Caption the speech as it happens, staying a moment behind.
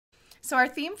So our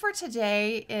theme for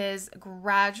today is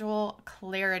gradual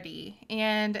clarity,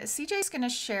 and CJ is going to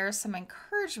share some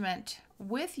encouragement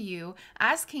with you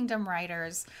as kingdom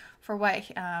writers for what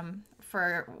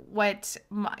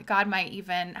God might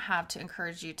even have to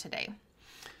encourage you today.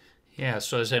 Yeah,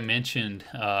 so as I mentioned,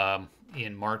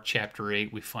 in Mark chapter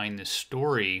 8, we find this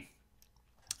story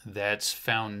that's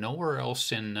found nowhere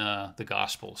else in the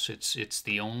Gospels. It's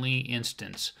the only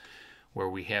instance where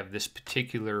we have this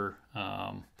particular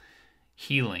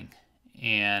healing.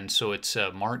 And so it's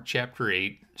Mark chapter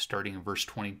 8, starting in verse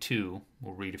 22.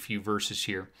 We'll read a few verses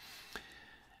here.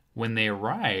 When they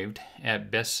arrived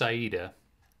at Bethsaida,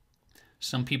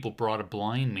 some people brought a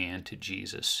blind man to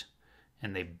Jesus,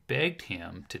 and they begged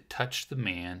him to touch the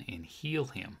man and heal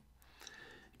him.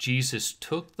 Jesus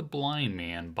took the blind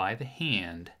man by the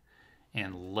hand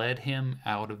and led him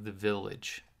out of the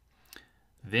village.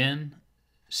 Then,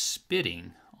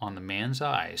 spitting on the man's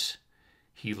eyes,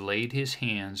 he laid his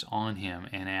hands on him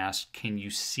and asked, "Can you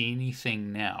see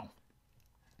anything now?"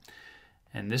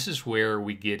 And this is where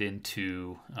we get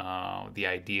into the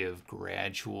idea of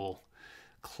gradual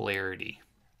clarity.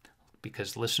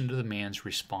 Because listen to the man's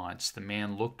response. The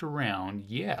man looked around.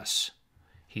 Yes,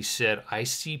 he said, "I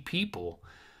see people,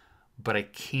 but I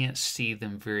can't see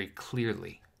them very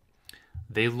clearly.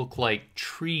 They look like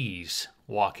trees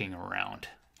walking around."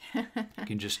 You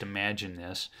can just imagine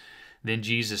this. Then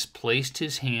Jesus placed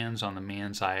his hands on the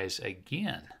man's eyes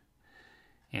again,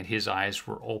 and his eyes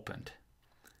were opened.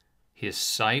 His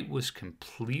sight was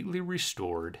completely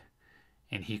restored,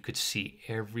 and he could see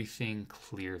everything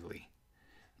clearly.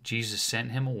 Jesus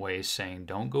sent him away, saying,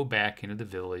 "Don't go back into the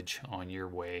village on your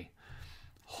way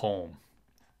home."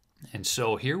 And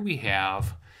so here we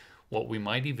have what we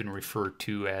might even refer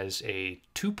to as a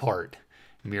two-part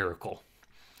miracle.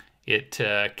 It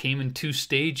came in two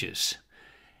stages.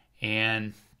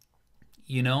 And,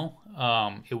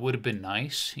 it would have been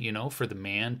nice, for the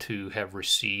man to have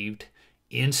received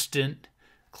instant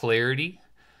clarity.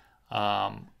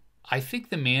 I think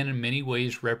the man in many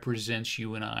ways represents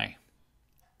you and I.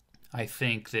 I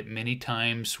think that many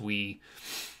times we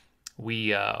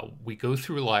go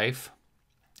through life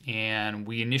and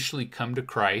we initially come to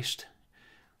Christ.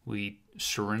 We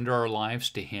surrender our lives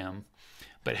to Him.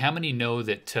 But how many know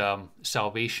that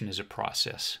salvation is a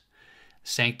process?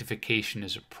 Sanctification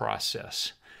is a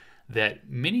process. That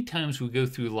many times we go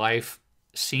through life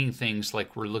seeing things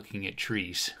like we're looking at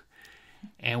trees.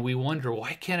 And we wonder,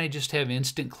 why can't I just have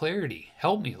instant clarity?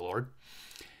 Help me, Lord.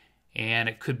 And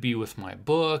it could be with my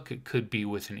book. It could be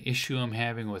with an issue I'm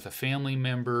having with a family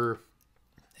member.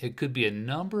 It could be a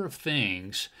number of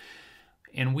things.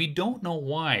 And we don't know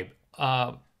why.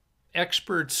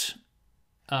 Experts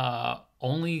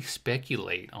only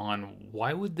speculate on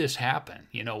why would this happen.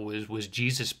 Was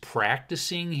Jesus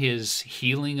practicing his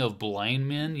healing of blind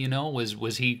men?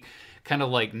 Was he kind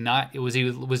of like not? Was he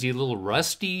a little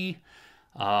rusty?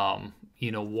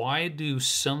 Why do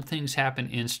some things happen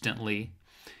instantly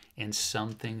and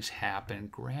some things happen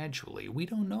gradually? We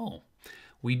don't know.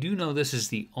 We do know this is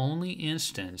the only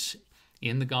instance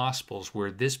in the Gospels where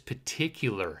this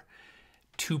particular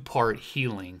two-part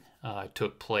healing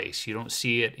took place. You don't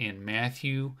see it in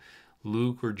Matthew,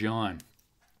 Luke, or John.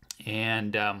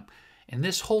 And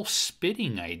this whole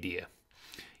spitting idea,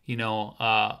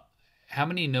 how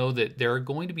many know that there are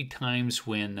going to be times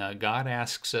when God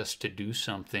asks us to do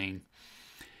something,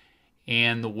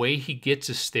 and the way He gets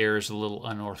us there is a little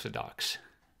unorthodox.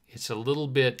 It's a little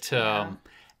bit out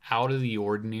of the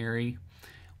ordinary.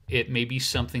 It may be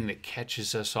something that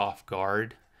catches us off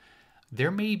guard. There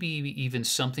may be even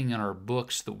something in our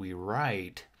books that we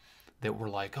write that we're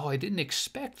like, oh, I didn't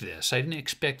expect this. I didn't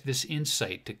expect this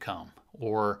insight to come.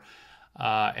 Or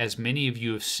as many of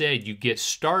you have said, you get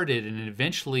started and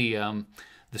eventually the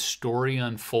story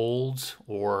unfolds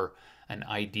or an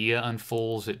idea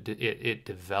unfolds. It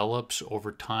develops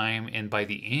over time. And by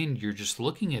the end, you're just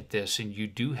looking at this and you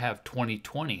do have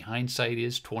 20/20. Hindsight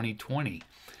is 20/20.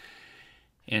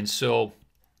 And so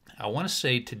I want to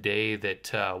say today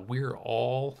that we're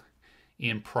all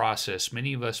in process.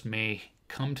 Many of us may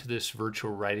come to this virtual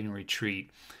writing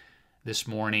retreat this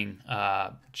morning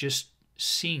just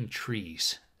seeing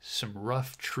trees, some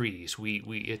rough trees.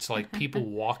 It's like people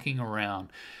walking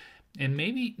around. And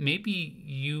maybe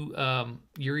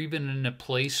you're even in a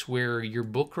place where your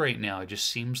book right now just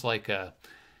seems like a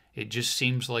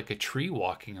tree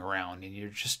walking around, and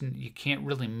you can't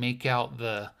really make out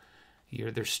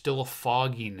there's still a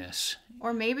fogginess.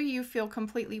 Or maybe you feel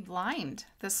completely blind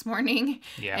this morning,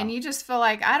 Yeah. And you just feel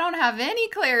like, I don't have any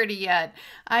clarity yet.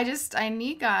 I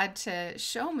need God to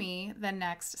show me the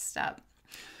next step.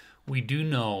 We do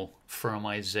know from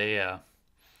Isaiah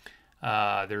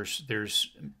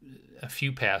There's a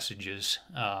few passages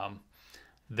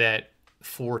that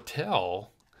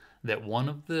foretell that one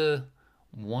of the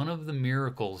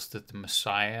miracles that the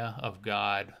Messiah of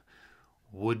God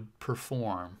would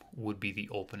perform would be the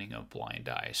opening of blind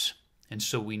eyes. And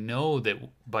so we know that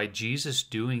by Jesus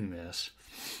doing this,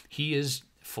 he is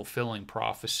fulfilling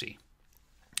prophecy.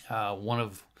 One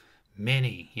of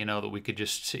many, that we could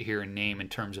just sit here and name in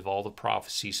terms of all the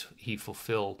prophecies he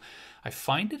fulfilled. I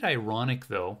find it ironic,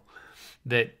 though,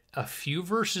 that a few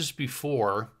verses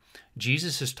before,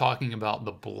 Jesus is talking about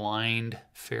the blind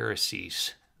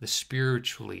Pharisees, the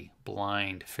spiritually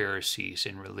blind Pharisees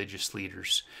and religious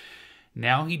leaders.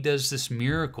 Now he does this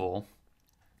miracle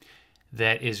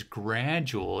that is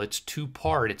gradual. It's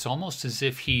two-part. It's almost as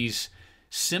if he's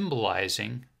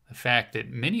symbolizing the fact that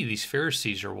many of these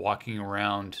Pharisees are walking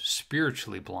around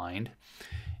spiritually blind,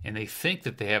 and they think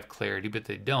that they have clarity, but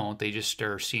they don't. They just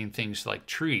are seeing things like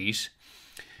trees.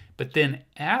 But then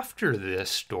after this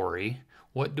story,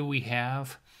 what do we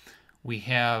have? We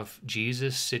have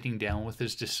Jesus sitting down with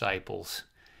his disciples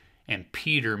and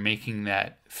Peter making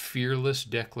that fearless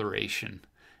declaration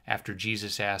after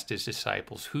Jesus asked his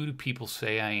disciples, "Who do people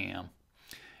say I am?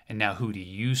 And now who do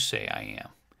you say I am?"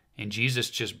 And Jesus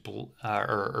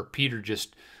Peter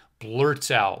just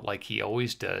blurts out, like he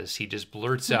always does. He just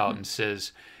blurts out and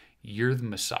says, "You're the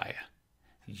Messiah.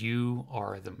 You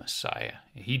are the Messiah."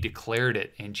 He declared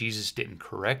it, and Jesus didn't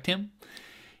correct him.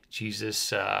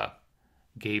 Jesus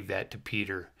gave that to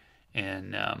Peter,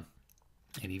 and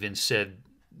even said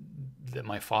that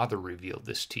my Father revealed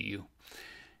this to you.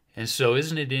 And so,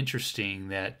 isn't it interesting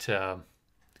that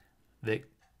that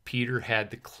Peter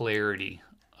had the clarity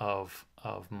of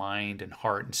mind and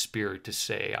heart and spirit to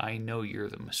say, "I know you're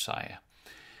the Messiah."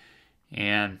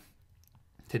 And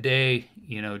today,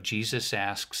 Jesus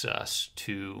asks us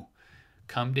to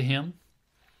come to him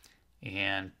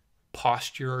and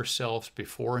posture ourselves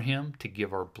before him, to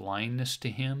give our blindness to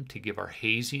him, to give our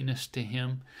haziness to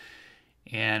him.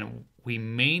 And we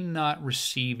may not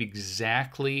receive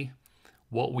exactly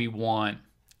what we want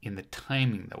in the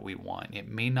timing that we want. It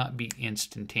may not be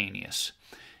instantaneous.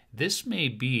 This may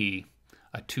be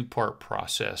a two-part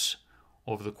process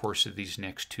over the course of these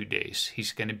next 2 days.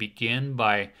 He's going to begin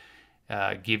by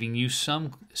giving you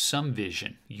some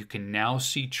vision. You can now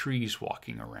see trees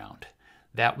walking around.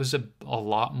 That was a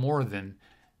lot more than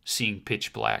seeing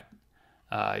pitch black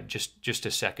just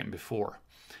a second before.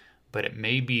 But it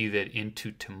may be that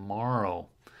into tomorrow,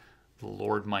 the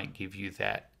Lord might give you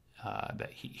that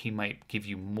he might give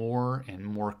you more and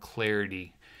more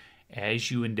clarity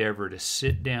as you endeavor to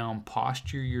sit down,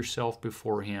 posture yourself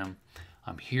before him.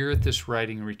 I'm here at this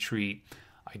writing retreat.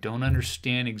 I don't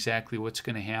understand exactly what's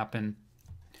going to happen,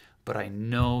 but I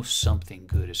know something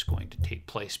good is going to take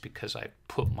place because I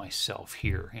put myself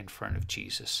here in front of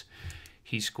Jesus.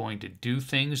 He's going to do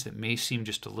things that may seem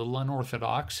just a little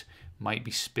unorthodox, might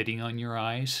be spitting on your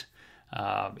eyes.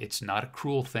 It's not a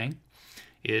cruel thing.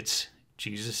 It's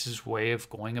Jesus' way of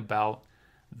going about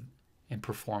and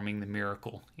performing the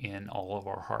miracle in all of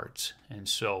our hearts. And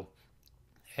so,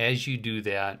 as you do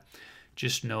that,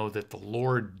 just know that the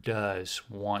Lord does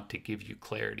want to give you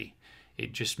clarity.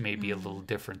 It just may be a little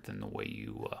different than the way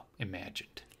you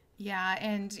imagined. Yeah,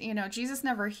 and Jesus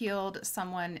never healed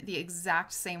someone the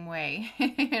exact same way.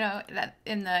 That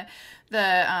in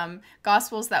the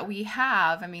Gospels that we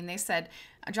have, they said,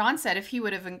 John said, if he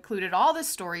would have included all the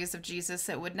stories of Jesus,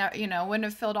 it would not, wouldn't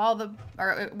have filled all the,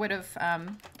 or it wouldn't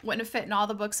have fit in all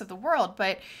the books of the world.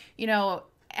 But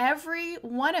every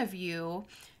one of you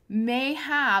may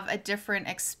have a different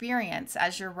experience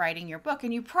as you're writing your book,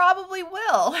 and you probably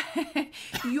will.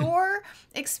 Your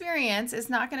experience is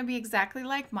not going to be exactly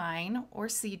like mine or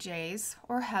CJ's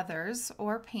or Heather's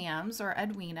or Pam's or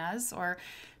Edwina's or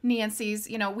Nancy's.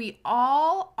 We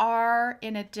all are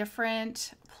in a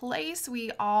different place.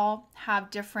 We all have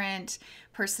different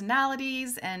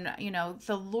personalities, and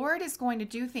the Lord is going to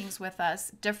do things with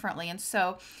us differently. And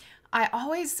so I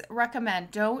always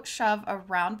recommend, don't shove a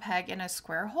round peg in a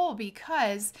square hole,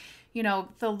 because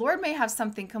the Lord may have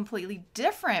something completely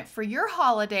different for your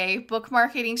holiday book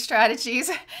marketing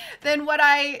strategies than what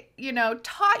I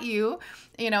taught you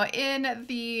in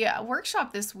the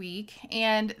workshop this week.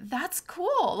 And that's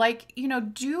cool.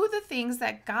 Do the things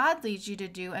that God leads you to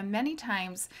do, and many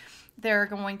times they're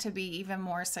going to be even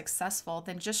more successful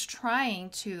than just trying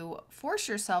to force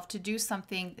yourself to do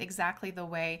something exactly the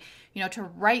way, to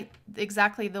write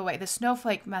exactly the way, the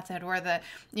snowflake method, or the,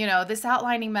 this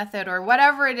outlining method, or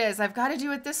whatever it is. I've got to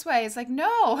do it this way. It's like,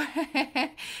 no,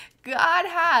 God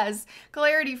has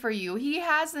clarity for you. He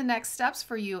has the next steps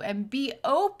for you, and be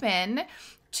open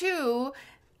to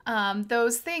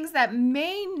those things that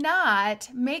may not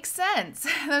make sense,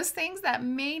 those things that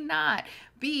may not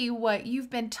be what you've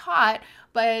been taught,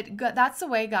 but that's the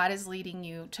way God is leading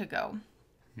you to go.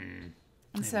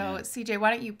 And so, CJ,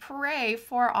 why don't you pray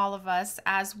for all of us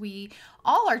as we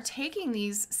all are taking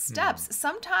these steps?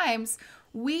 Sometimes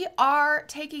we are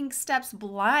taking steps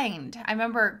blind. I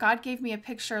remember God gave me a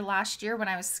picture last year when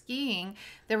I was skiing.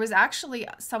 There was actually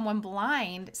someone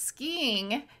blind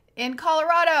skiing in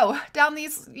Colorado down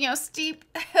these, steep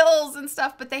hills and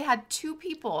stuff, but they had two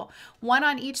people, one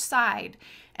on each side,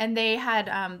 and they had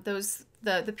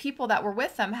the people that were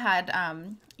with them had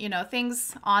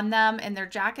things on them, and their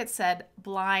jacket said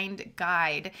blind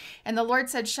guide. And the Lord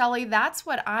said, Shelley, that's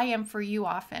what I am for you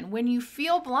often. When you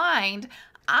feel blind,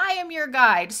 I am your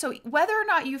guide. So whether or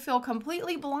not you feel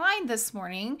completely blind this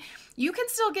morning, you can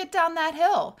still get down that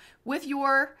hill with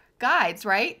your guides,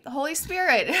 right? The Holy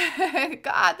Spirit,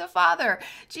 God the Father,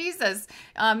 Jesus.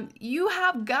 You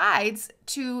have guides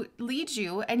to lead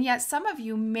you, and yet some of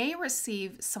you may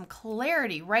receive some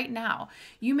clarity right now.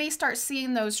 You may start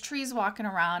seeing those trees walking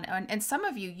around, and some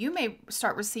of you may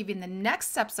start receiving the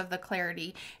next steps of the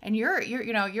clarity, and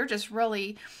you're just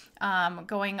really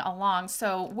going along.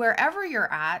 So wherever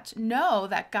you're at, know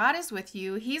that God is with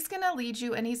you. He's going to lead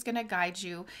you and he's going to guide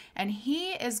you, and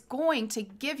he is going to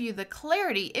give you the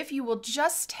clarity if you will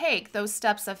just take those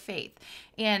steps of faith.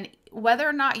 And whether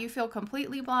or not you feel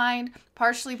completely blind,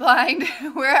 partially blind,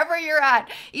 wherever you're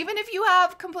at, even if you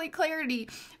have complete clarity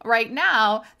right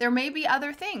now, there may be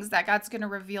other things that God's going to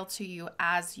reveal to you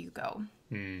as you go.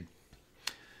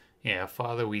 Yeah,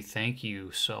 Father, we thank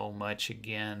you so much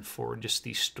again for just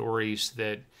these stories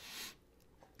that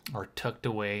are tucked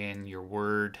away in your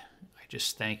word. I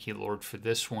just thank you, Lord, for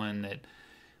this one, that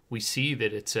we see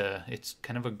that it's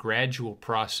kind of a gradual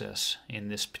process in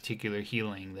this particular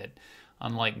healing, that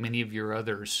unlike many of your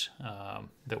others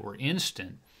that were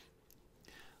instant,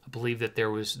 I believe that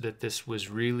this was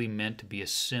really meant to be a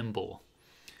symbol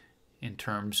in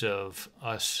terms of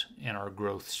us and our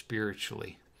growth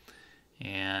spiritually,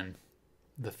 and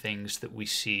the things that we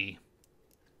see.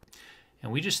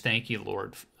 And we just thank you,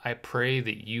 Lord. I pray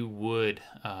that you would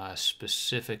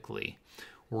specifically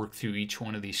work through each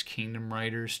one of these kingdom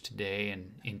writers today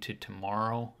and into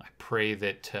tomorrow. I pray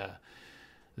that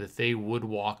they would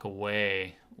walk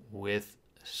away with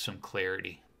some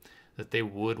clarity, that they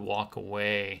would walk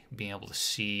away being able to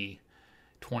see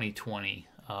 2020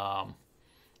 on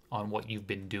what you've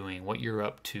been doing, what you're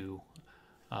up to,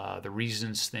 the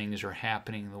reasons things are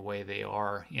happening the way they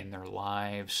are in their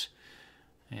lives.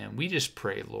 And we just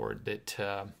pray, Lord,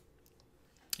 that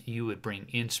you would bring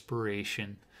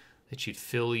inspiration, that you'd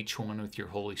fill each one with your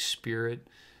Holy Spirit.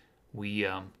 We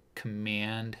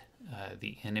command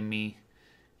the enemy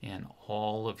and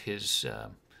all of his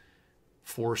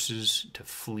forces to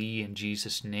flee in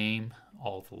Jesus' name,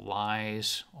 all the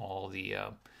lies, all the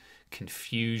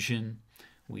confusion.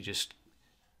 We just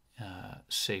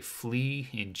say flee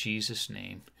in Jesus'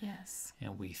 name. Yes.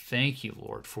 And we thank you,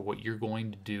 Lord, for what you're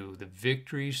going to do, the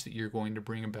victories that you're going to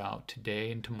bring about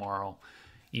today and tomorrow,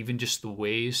 even just the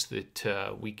ways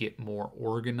that we get more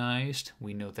organized.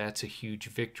 We know that's a huge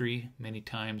victory. Many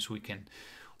times we can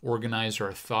organize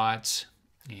our thoughts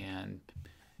and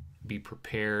be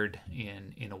prepared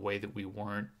in a way that we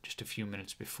weren't just a few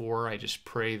minutes before. I just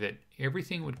pray that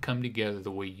everything would come together the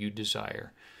way you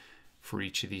desire for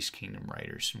each of these kingdom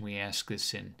writers. And we ask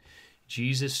this in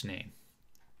Jesus' name.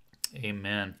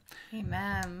 Amen.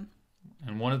 Amen.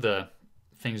 And one of the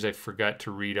things I forgot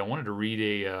to read, I wanted to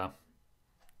read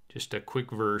just a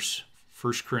quick verse,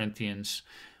 1 Corinthians.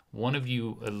 One of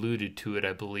you alluded to it,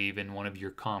 I believe, in one of your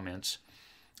comments.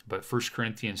 But 1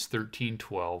 Corinthians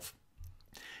 13:12.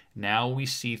 Now we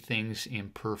see things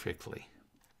imperfectly,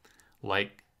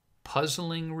 like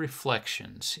puzzling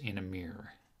reflections in a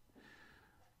mirror.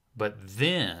 But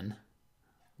then,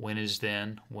 when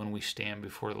we stand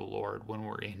before the Lord, when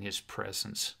we're in his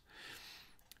presence,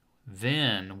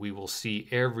 then we will see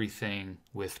everything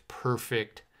with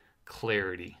perfect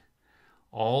clarity.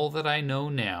 All that I know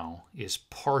now is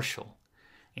partial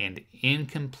and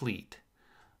incomplete,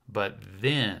 but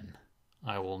then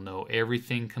I will know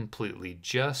everything completely,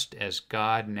 just as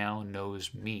God now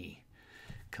knows me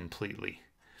completely.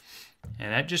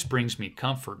 And that just brings me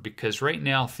comfort, because right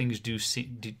now things do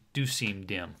seem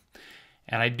dim.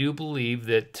 And I do believe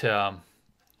that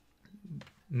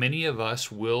many of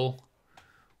us will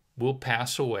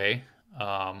pass away,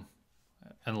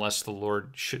 unless the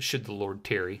Lord, should the Lord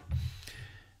tarry.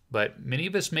 But many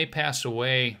of us may pass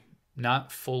away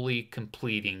not fully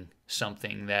completing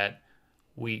something that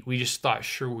we just thought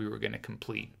sure we were going to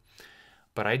complete.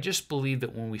 But I just believe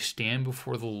that when we stand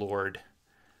before the Lord,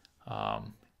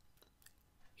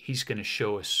 He's going to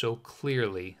show us so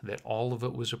clearly that all of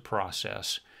it was a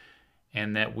process,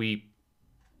 and that we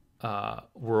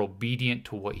were obedient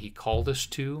to what he called us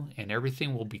to, and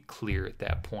everything will be clear at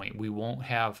that point. We won't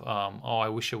have, oh, I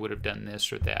wish I would have done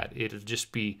this or that. It'll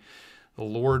just be the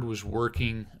Lord was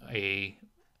working a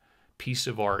piece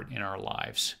of art in our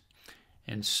lives.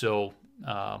 And so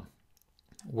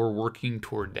we're working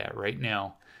toward that right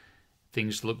now.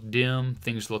 Things look dim,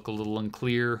 things look a little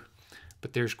unclear,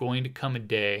 but there's going to come a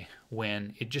day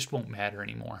when it just won't matter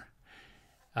anymore.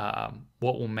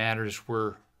 What will matter is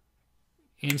we're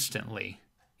instantly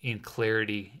in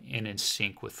clarity and in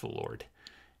sync with the Lord.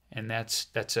 And that's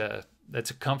a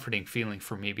comforting feeling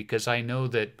for me, because I know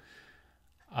that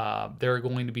there are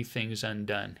going to be things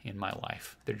undone in my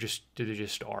life. There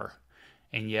just are.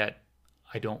 And yet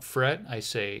I don't fret. I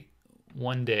say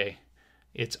one day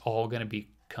it's all going to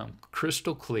become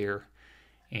crystal clear,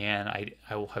 and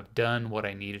I will have done what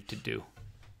I needed to do.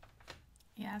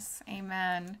 Yes,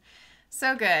 amen.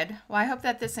 So good. Well, I hope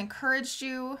that this encouraged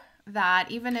you,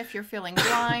 that even if you're feeling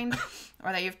blind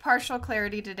or that you have partial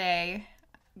clarity today,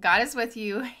 God is with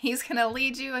you. He's going to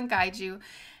lead you and guide you.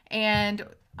 And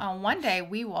one day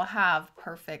we will have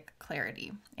perfect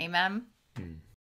clarity. Amen.